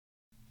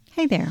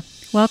Hey there.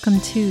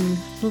 Welcome to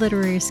the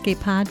Literary Escape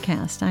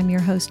Podcast. I'm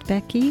your host,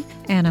 Becky,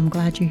 and I'm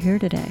glad you're here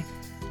today.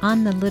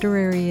 On the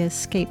Literary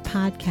Escape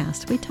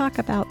Podcast, we talk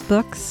about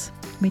books.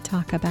 We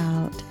talk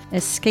about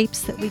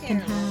escapes that we can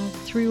have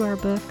through our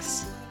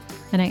books.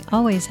 And I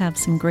always have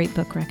some great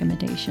book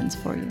recommendations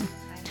for you.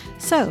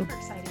 So,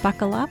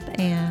 buckle up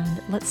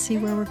and let's see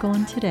where we're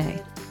going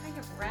today.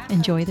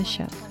 Enjoy the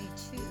show.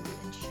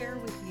 And share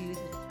with you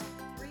the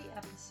top 3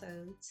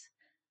 episodes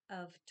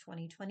of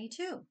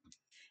 2022.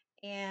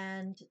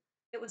 And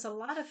it was a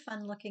lot of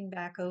fun looking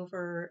back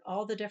over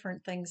all the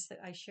different things that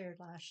I shared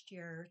last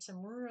year.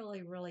 Some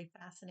really, really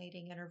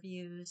fascinating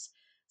interviews,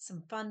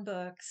 some fun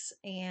books,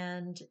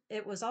 and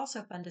it was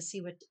also fun to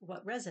see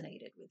what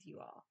resonated with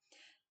you all.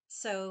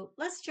 So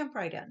let's jump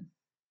right in.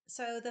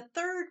 So the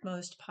third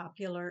most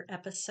popular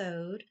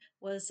episode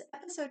was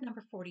episode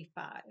number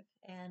 45.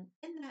 And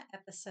in that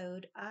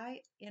episode,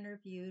 I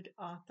interviewed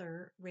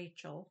author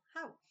Rachel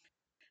Hauck.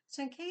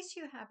 So, in case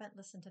you haven't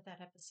listened to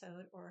that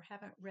episode or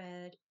haven't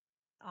read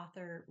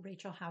author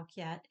Rachel Hauck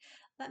yet,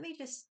 let me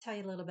just tell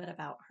you a little bit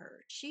about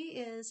her. She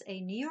is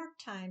a New York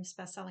Times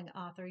bestselling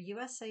author,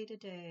 USA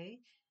Today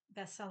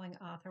bestselling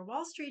author,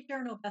 Wall Street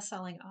Journal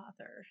bestselling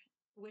author,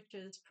 which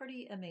is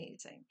pretty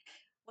amazing.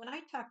 When I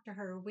talked to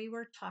her, we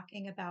were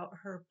talking about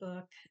her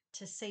book,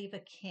 To Save a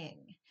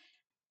King.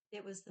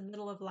 It was the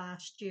middle of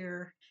last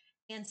year.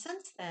 And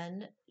since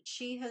then,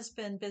 she has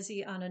been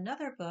busy on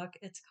another book.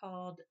 It's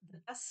called The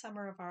Best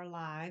Summer of Our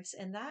Lives,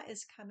 and that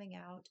is coming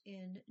out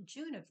in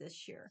June of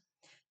this year,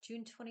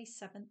 June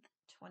 27th,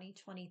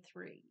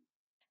 2023.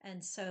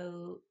 And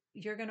so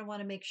you're going to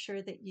want to make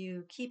sure that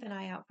you keep an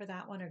eye out for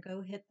that one or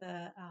go hit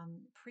the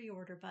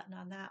pre-order button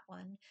on that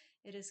one.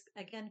 It is,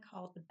 again,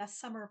 called The Best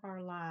Summer of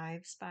Our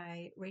Lives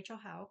by Rachel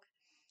Hauck.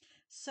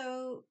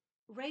 So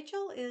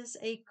Rachel is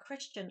a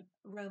Christian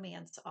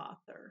romance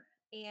author.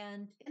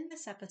 And in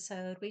this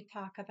episode, we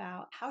talk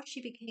about how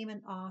she became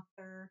an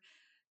author,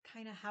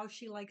 kind of how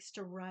she likes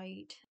to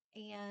write,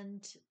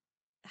 and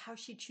how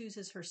she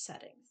chooses her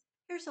settings.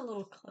 Here's a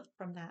little clip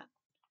from that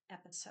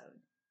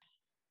episode.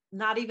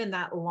 Not even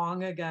that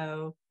long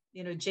ago,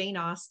 Jane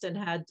Austen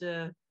had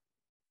to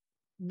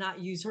not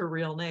use her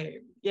real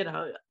name,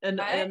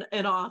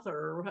 an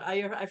author.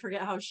 I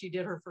forget how she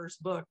did her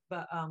first book,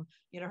 but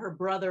her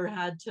brother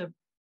had to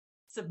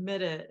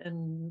submit it,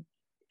 and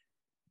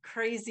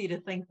crazy to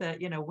think that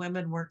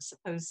women weren't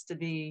supposed to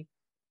be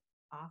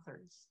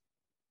authors.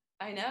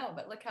 I know,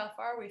 but look how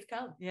far we've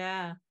come.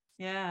 Yeah,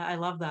 I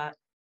love that.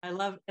 I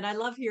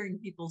love hearing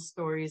people's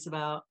stories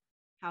about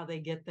how they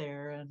get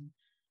there. And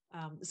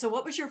so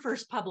what was your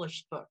first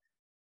published book?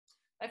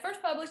 My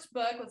first published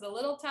book was a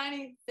little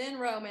tiny thin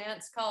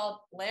romance called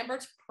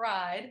Lambert's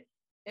Pride.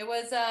 It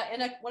was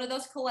in one of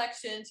those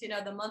collections,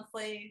 the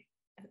monthly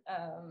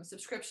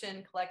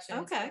subscription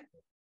collections. Okay.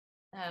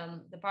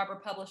 The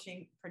Barber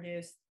Publishing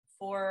produced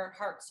 4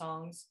 heart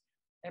songs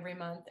every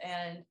month,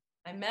 and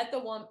I met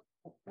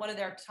one of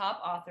their top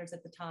authors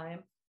at the time.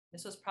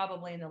 This was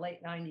probably in the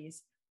late 90s.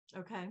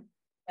 Okay.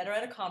 Met her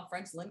at a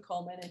conference, Lynn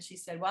Coleman, and she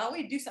said, "Why don't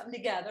we do something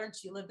together?" And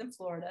she lived in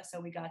Florida,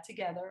 so we got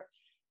together.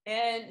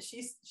 And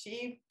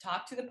she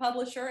talked to the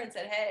publisher and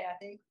said, "Hey, I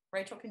think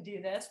Rachel can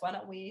do this. Why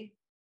don't we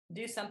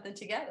do something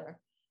together?"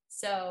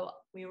 So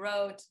we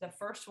wrote the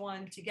first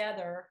one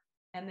together,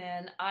 and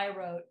then I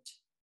wrote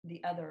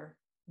the other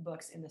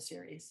books in the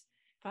series.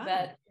 Fun.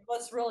 But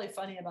what's really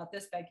funny about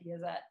this, Becky,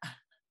 is that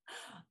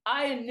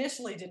I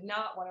initially did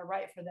not want to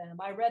write for them.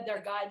 I read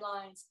their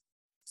guidelines,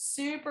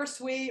 super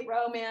sweet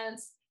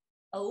romance,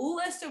 a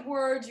list of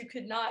words you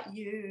could not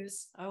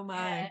use. Oh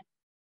my.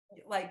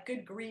 Like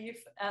good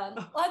grief.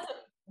 Lots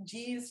of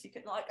G's. You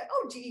couldn't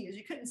geez,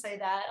 you couldn't say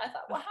that. I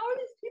thought, well, how are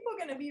these people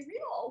going to be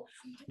real?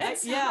 And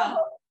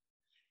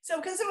so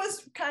because it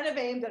was kind of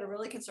aimed at a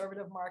really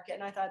conservative market,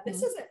 and I thought,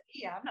 this isn't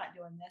me. I'm not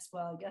doing this.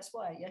 Well, guess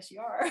what? Yes, you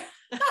are.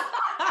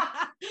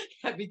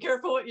 Be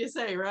careful what you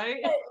say,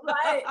 right?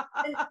 Right.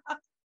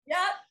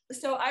 Yeah.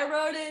 So I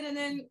wrote it, and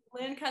then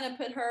Lynn kind of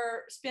put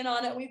her spin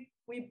on it. We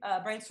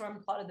brainstormed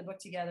and plotted the book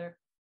together.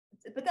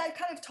 But that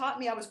kind of taught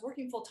me. I was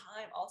working full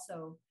time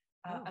also.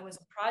 I was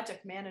a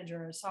project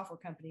manager at a software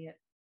company at,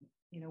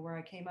 where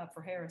I came up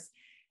for Harris.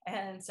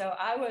 And so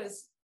I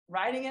was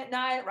writing at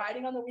night,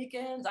 writing on the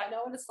weekends. I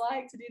know what it's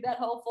like to do that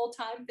whole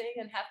full-time thing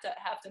and have to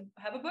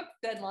have a book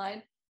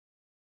deadline.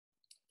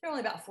 They're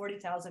only about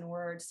 40,000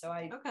 words. So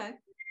it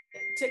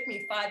took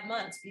me 5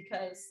 months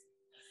because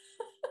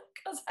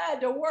I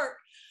had to work.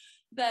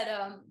 But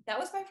that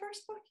was my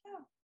first book.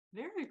 Yeah.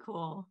 Very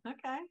cool.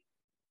 Okay.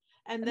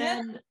 And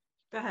then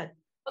go ahead.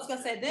 I was going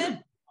to say,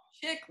 then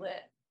Chick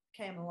Lit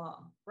came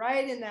along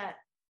right in that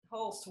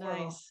whole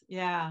swirl. Nice.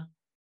 Yeah.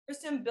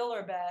 Kristen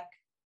Billerbeck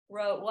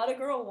wrote What a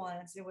Girl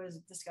Wants. It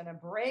was just going to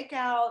break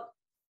out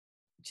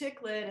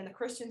Chick Lit in the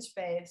Christian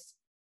space.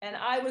 And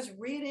I was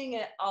reading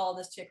all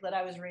this Chick Lit.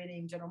 I was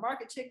reading General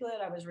Market Chick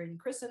Lit. I was reading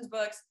Kristen's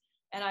books.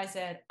 And I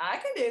said, I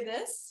can do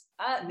this.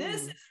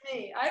 This is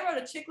me. I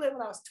wrote a Chick Lit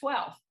when I was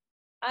 12.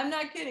 I'm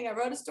not kidding. I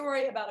wrote a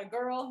story about a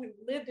girl who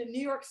lived in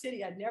New York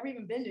City. I'd never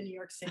even been to New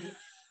York City.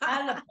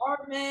 had an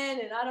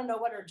apartment, and I don't know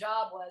what her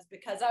job was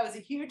because I was a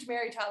huge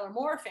Mary Tyler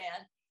Moore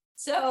fan.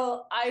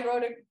 So I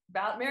wrote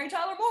about Mary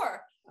Tyler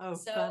Moore. Oh,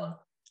 so fun.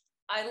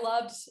 I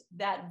loved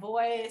that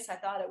voice. I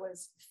thought it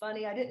was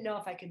funny. I didn't know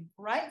if I could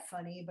write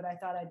funny, but I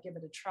thought I'd give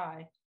it a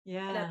try.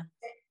 And Yeah.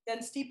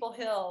 then Steeple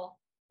Hill,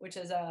 which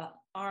is a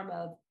arm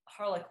of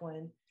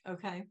Harlequin,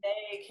 Okay.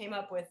 they came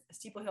up with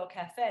Steeple Hill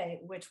Cafe,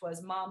 which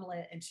was mom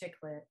lit and chick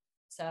lit.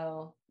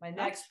 So my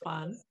next That's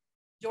fun.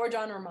 George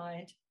on Her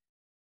Mind.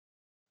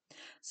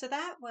 So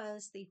that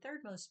was the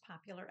third most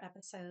popular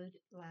episode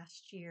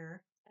last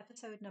year,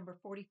 episode number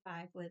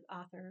 45 with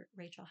author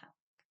Rachel Halleck.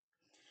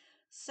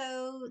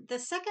 So the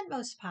second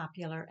most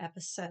popular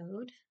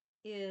episode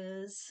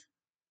is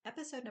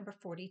episode number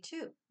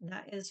 42. And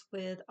that is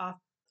with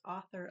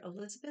author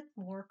Elizabeth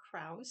Moore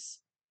Krause.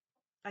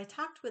 I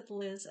talked with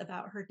Liz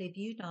about her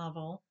debut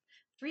novel,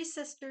 Three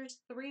Sisters,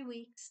 3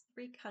 Weeks,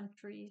 3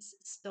 Countries,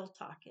 Still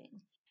Talking.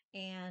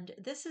 And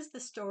this is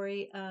the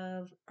story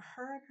of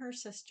her and her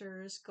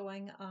sisters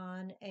going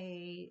on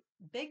a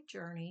big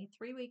journey,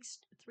 3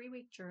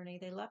 week journey.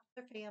 They left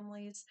their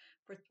families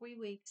for 3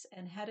 weeks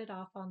and headed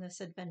off on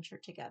this adventure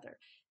together.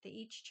 They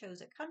each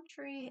chose a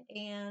country,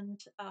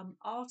 and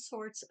all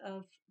sorts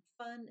of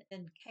fun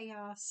and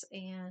chaos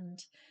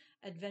and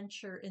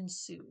adventure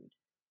ensued.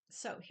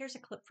 So here's a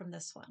clip from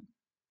this one.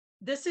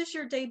 This is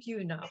your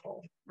debut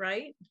novel,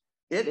 right?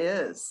 It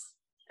is.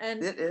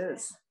 And it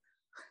is.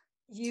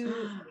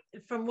 You,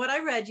 from what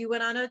I read, you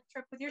went on a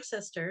trip with your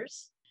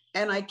sisters.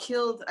 And I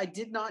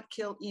did not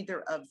kill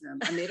either of them.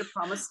 I made a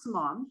promise to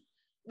mom.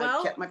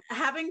 Well,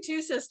 having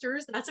 2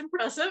 sisters, that's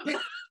impressive.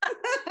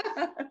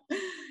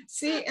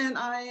 See, and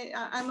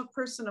I'm a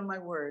person of my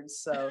words.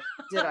 So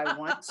did I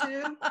want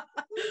to?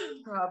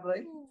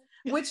 Probably.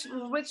 Which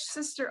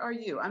sister are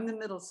you? I'm the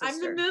middle sister.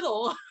 I'm the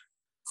middle.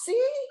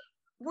 See,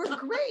 we're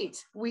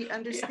great. We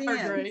understand. We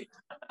are great.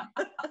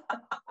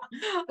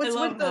 What's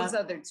with those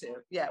other 2?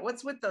 Yeah,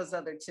 what's with those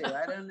other 2?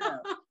 I don't know.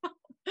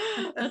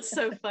 That's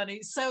so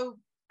funny. So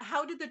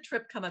how did the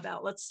trip come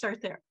about? Let's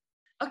start there.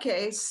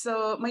 Okay,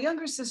 so my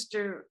younger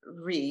sister,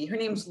 Ree, her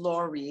name's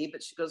Laurie,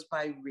 but she goes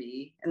by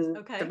Ree. And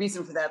the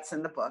reason for that's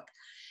in the book.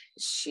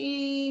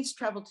 She's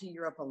traveled to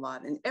Europe a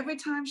lot. And every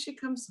time she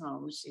comes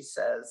home, she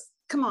says,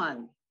 come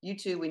on, you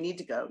 2, we need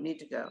to go.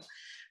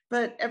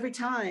 But every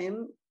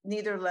time,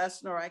 neither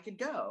Les nor I could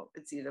go.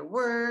 It's either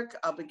work,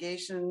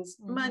 obligations,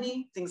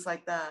 money, things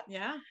like that.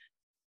 Yeah.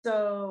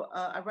 So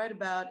I write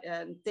about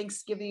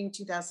Thanksgiving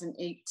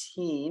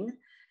 2018.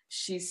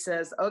 She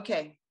says,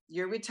 okay,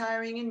 you're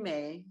retiring in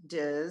May,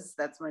 Diz,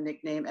 that's my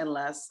nickname, and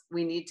Les,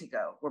 we need to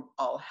go. We're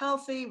all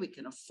healthy, we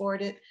can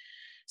afford it.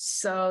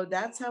 So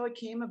that's how it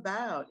came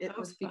about. It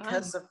was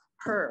because of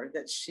her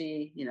that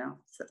she,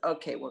 said,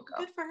 okay, we'll go.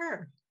 Good for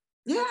her.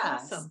 Yeah.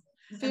 Awesome.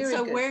 And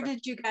so where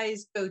did you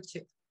guys go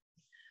to?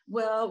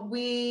 Well,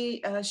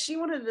 she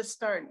wanted to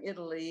start in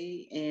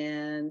Italy,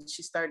 and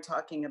she started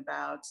talking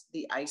about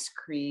the ice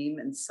cream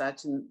and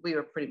such, and we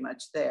were pretty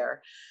much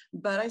there.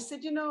 But I said,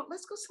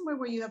 let's go somewhere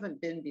where you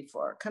haven't been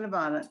before, kind of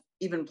on an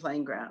even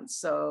playing ground.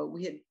 So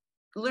we had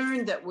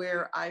learned that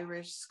we're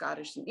Irish,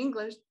 Scottish, and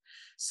English.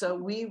 So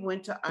we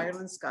went to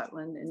Ireland,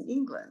 Scotland, and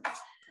England.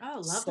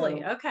 Oh,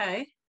 lovely.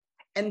 Okay.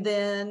 And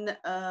then,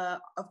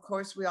 of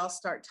course, we all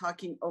start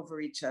talking over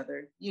each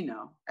other,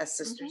 as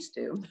sisters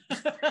do.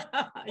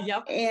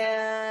 Yep.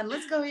 And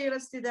let's go here,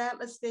 let's do that,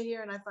 let's stay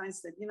here. And I finally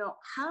said,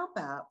 how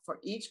about for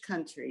each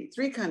country,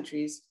 3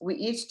 countries, we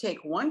each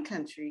take 1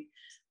 country,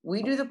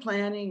 we do the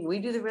planning, we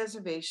do the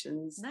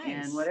reservations,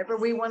 and whatever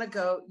we want to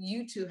go,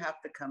 you 2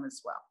 have to come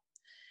as well.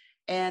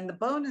 And the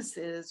bonus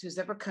is,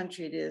 whosever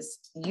country it is,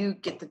 you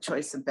get the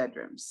choice of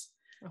bedrooms.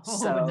 Oh,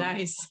 so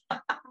nice.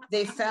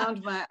 They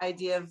found my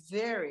idea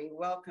very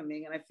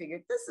welcoming, and I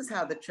figured this is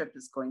how the trip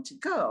is going to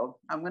go.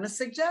 I'm going to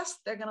suggest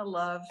they're going to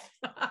love.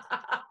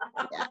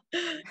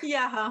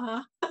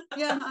 Yeah.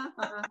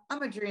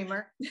 I'm a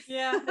dreamer.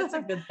 Yeah, that's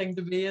a good thing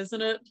to be,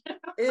 isn't it?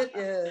 It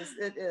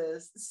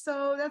is.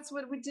 So that's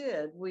what we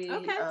did. We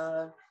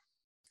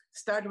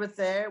started with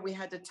there. We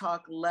had to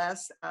talk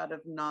Les out of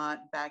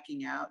not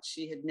backing out.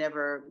 She had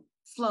never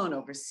flown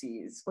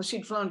overseas. Well,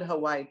 she'd flown to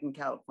Hawaii from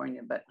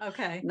California, but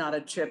not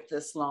a trip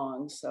this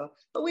long. So,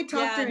 but we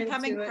talked her into it.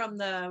 Coming from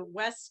the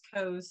West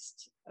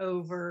Coast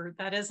over,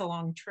 that is a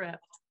long trip.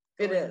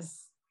 It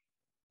is.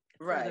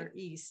 Further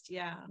east,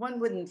 yeah. One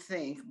wouldn't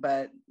think,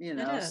 but it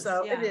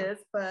is.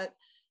 But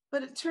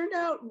it turned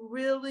out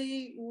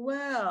really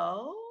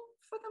well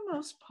for the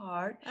most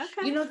part.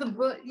 Okay. The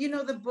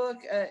book,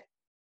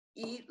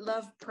 Eat,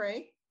 Love,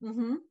 Pray.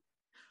 Mm-hmm.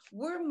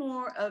 We're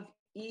more of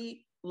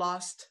eat,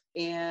 lost,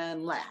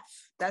 and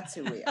laugh. That's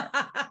who we are.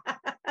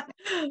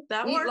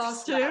 That eat, works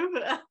lost, too.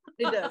 Laugh.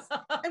 It does.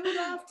 And we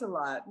laughed a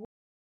lot.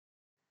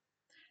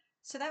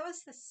 So that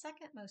was the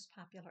second most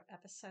popular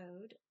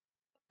episode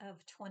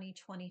of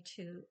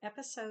 2022,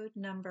 episode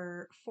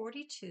number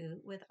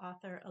 42, with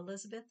author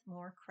Elizabeth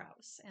Moore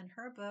Krause and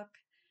her book,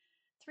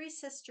 3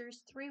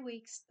 Sisters, 3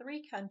 Weeks,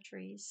 3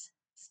 Countries,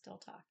 Still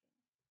Talking.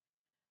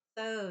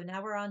 So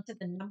now we're on to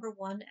the number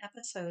 1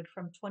 episode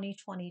from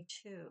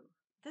 2022.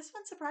 This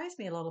one surprised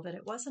me a little bit.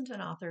 It wasn't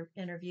an author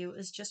interview, it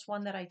was just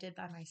one that I did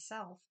by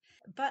myself,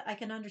 but I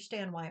can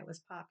understand why it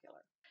was popular.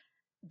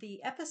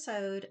 The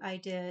episode I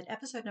did,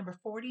 episode number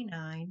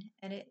 49,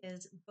 and it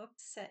is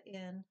books set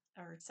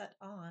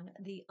on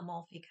the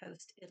Amalfi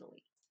Coast,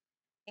 Italy.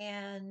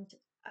 And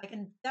I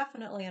can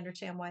definitely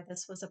understand why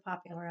this was a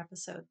popular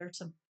episode. There's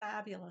some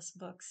fabulous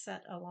books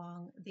set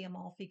along the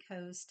Amalfi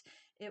Coast.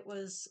 It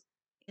was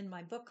in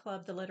my book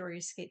club, the Literary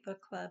Escape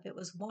Book Club. It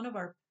was one of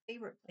our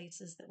favorite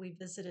places that we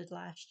visited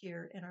last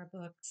year in our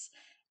books.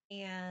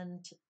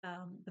 And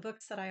the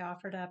books that I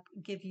offered up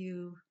give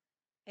you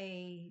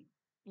a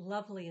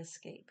lovely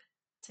escape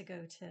to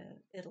go to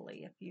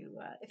Italy if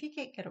you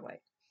can't get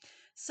away.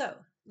 So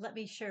let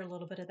me share a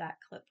little bit of that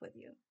clip with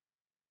you.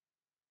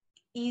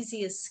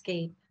 Easy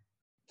escape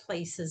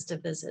places to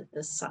visit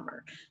this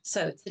summer.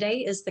 So today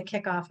is the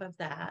kickoff of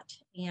that,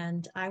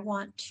 and I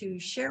want to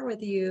share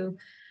with you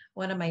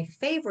one of my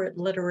favorite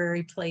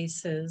literary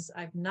places.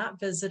 I've not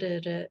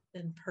visited it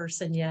in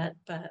person yet,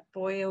 but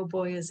boy, oh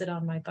boy, is it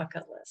on my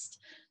bucket list.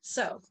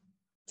 So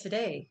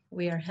today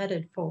we are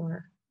headed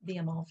for the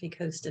Amalfi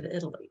Coast of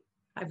Italy.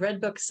 I've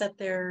read books set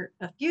there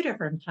a few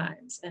different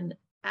times and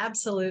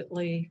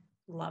absolutely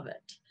love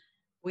it.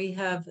 We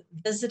have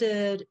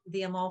visited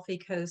the Amalfi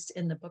Coast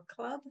in the book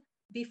club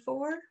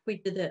before. We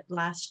did it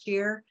last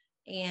year,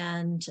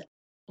 and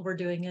we're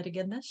doing it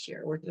again this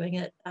year. We're doing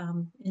it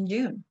in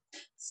June.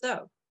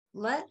 So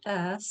let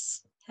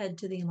us head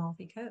to the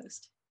Amalfi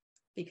Coast,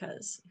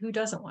 because who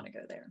doesn't want to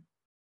go there?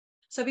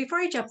 So before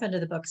I jump into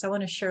the books, I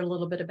want to share a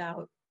little bit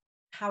about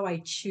how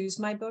I choose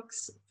my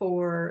books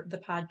for the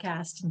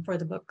podcast and for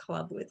the book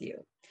club with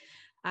you.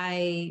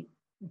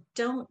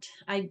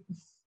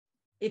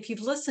 If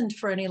you've listened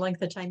for any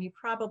length of time, you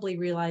probably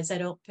realize I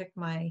don't pick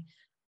my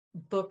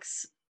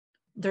books.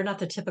 They're not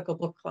the typical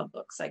book club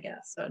books, I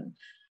guess. And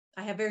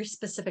I have very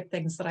specific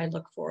things that I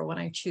look for when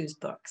I choose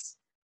books.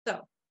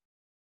 So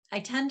I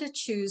tend to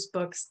choose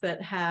books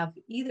that have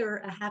either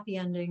a happy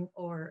ending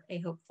or a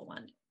hopeful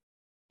ending.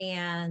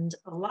 And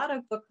a lot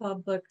of book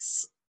club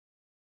books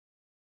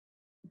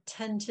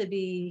tend to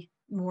be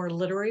more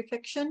literary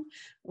fiction,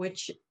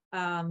 which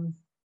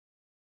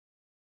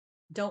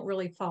don't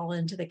really fall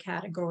into the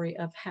category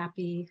of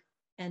happy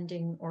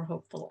ending or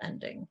hopeful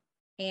ending.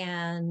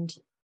 And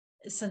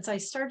since I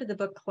started the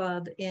book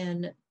club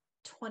in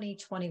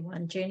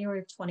 2021, January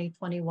of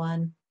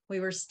 2021,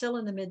 we were still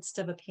in the midst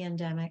of a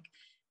pandemic.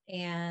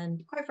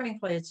 And quite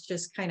frankly, it's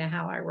just kind of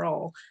how I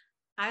roll.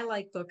 I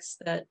like books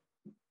that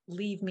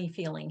leave me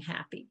feeling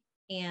happy.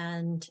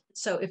 And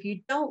so if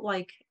you don't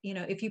like,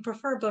 if you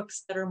prefer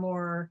books that are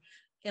more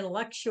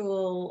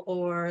intellectual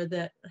or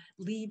that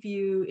leave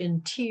you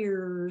in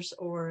tears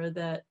or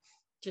that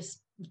just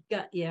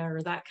gut you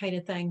or that kind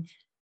of thing,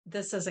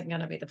 this isn't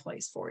going to be the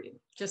place for you.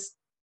 Just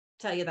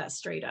tell you that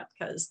straight up,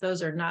 because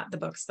those are not the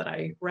books that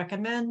I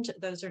recommend.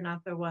 Those are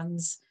not the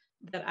ones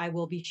that I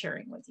will be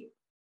sharing with you.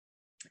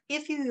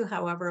 If you,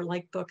 however,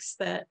 like books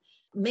that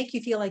make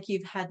you feel like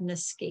you've had an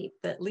escape,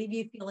 that leave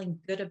you feeling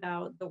good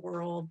about the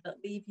world, that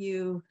leave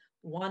you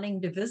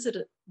wanting to visit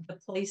the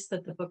place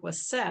that the book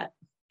was set,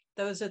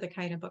 those are the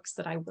kind of books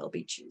that I will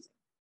be choosing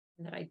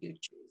and that I do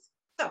choose.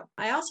 So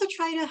I also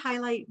try to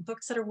highlight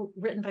books that are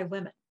written by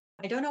women.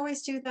 I don't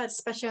always do that,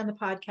 especially on the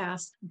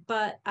podcast,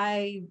 but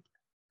I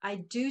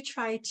do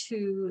try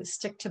to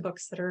stick to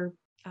books that are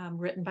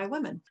written by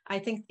women. I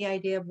think the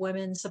idea of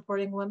women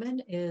supporting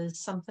women is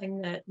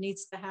something that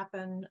needs to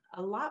happen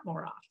a lot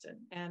more often,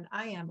 and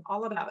I am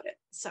all about it.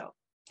 So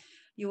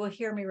you will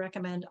hear me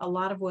recommend a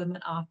lot of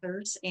women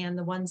authors, and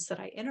the ones that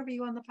I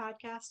interview on the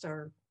podcast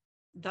are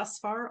thus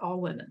far all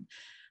women.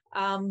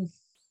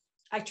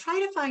 I try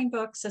to find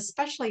books,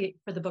 especially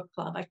for the book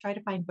club, I try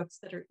to find books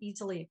that are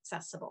easily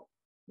accessible,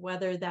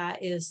 whether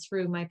that is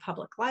through my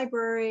public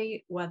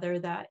library, whether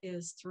that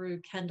is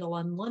through Kindle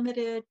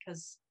Unlimited,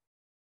 because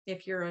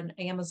if you're an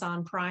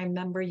Amazon Prime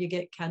member, you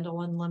get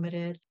Kindle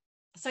Unlimited.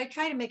 So I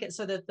try to make it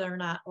so that they're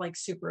not like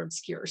super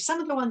obscure.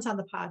 Some of the ones on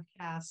the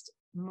podcast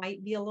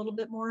might be a little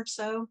bit more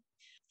so,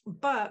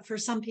 but for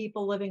some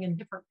people living in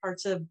different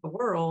parts of the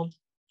world,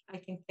 I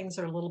think things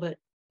are a little bit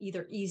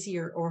either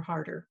easier or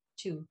harder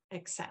to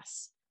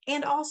access.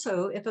 And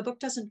also, if a book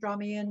doesn't draw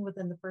me in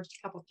within the first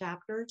couple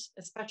chapters,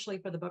 especially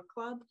for the book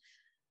club,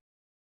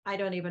 I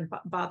don't even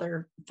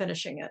bother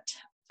finishing it.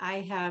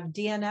 I have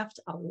DNF'd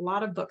a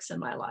lot of books in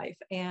my life,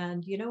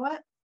 and you know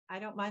what? I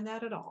don't mind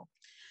that at all.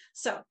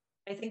 So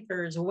I think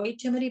there's way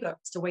too many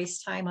books to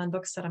waste time on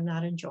books that I'm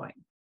not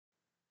enjoying.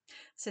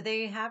 So there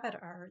you have it,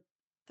 our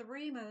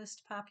 3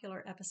 most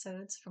popular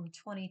episodes from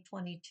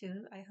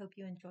 2022. I hope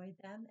you enjoyed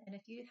them. And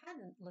if you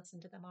hadn't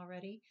listened to them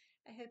already,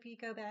 I hope you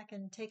go back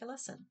and take a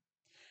listen.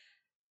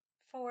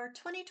 For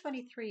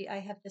 2023, I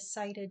have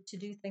decided to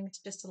do things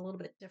just a little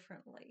bit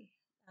differently.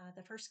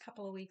 The first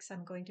couple of weeks,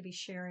 I'm going to be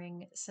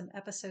sharing some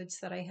episodes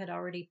that I had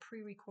already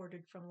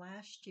pre-recorded from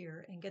last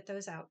year and get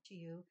those out to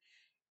you.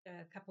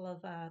 A couple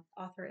of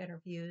author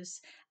interviews.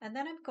 And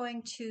then I'm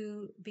going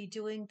to be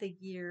doing the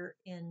year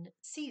in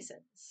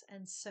seasons.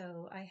 And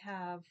so I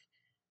have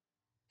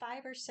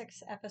 5 or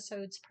 6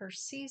 episodes per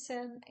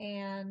season,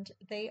 and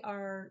they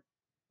are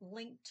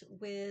linked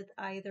with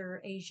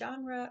either a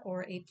genre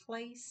or a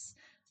place,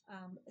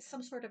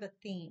 some sort of a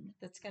theme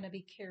that's going to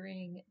be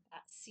carrying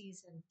that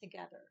season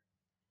together.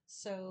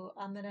 So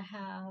I'm going to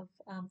have,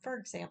 for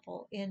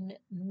example, in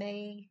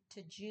May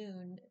to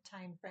June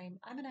timeframe,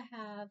 I'm going to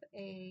have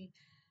a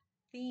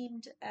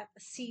themed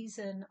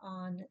season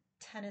on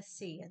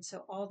Tennessee. And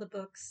so all the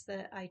books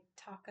that I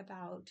talk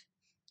about,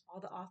 all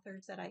the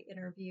authors that I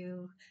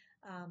interview,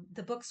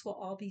 the books will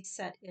all be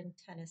set in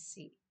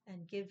Tennessee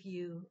and give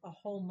you a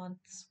whole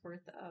month's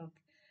worth of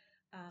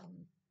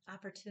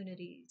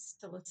opportunities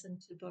to listen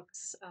to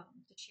books,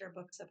 to share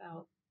books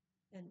about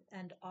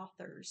and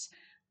authors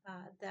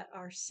that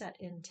are set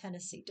in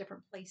Tennessee,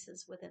 different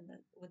places within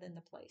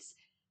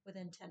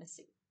within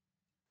Tennessee.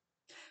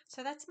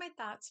 So that's my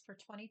thoughts for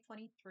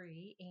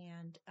 2023,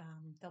 and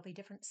there'll be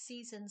different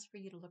seasons for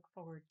you to look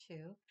forward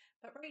to.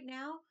 But right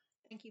now,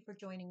 thank you for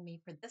joining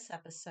me for this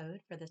episode,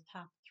 for the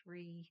top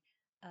 3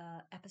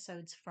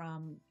 episodes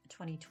from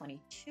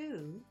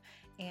 2022.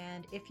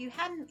 And if you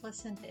hadn't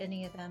listened to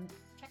any of them,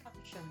 check out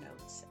the show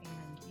notes,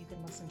 and you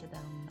can listen to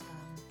them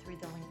through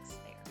the links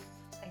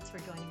there. Thanks for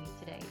joining me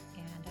today,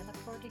 and I look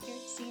forward to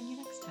seeing you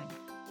next time.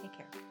 Take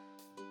care.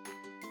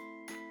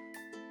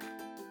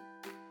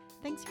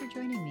 Thanks for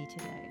joining me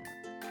today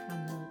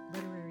on the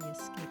Literary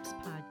Escapes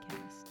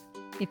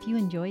podcast. If you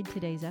enjoyed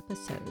today's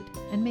episode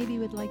and maybe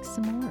would like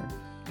some more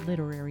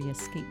Literary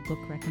Escape book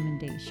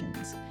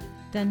recommendations,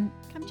 then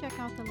come check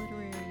out the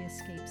Literary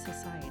Escape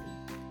Society.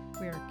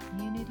 We're a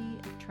community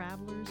of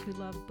travelers who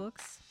love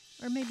books,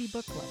 or maybe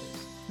book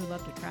lovers who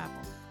love to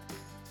travel.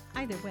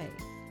 Either way,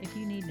 if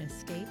you need an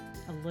escape,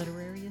 a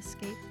literary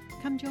escape,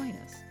 come join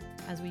us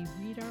as we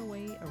read our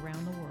way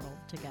around the world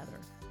together,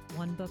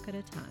 one book at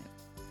a time.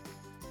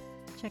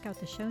 Check out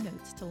the show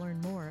notes to learn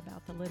more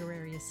about the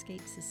Literary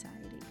Escape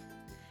Society.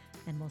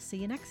 And we'll see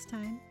you next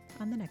time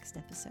on the next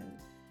episode.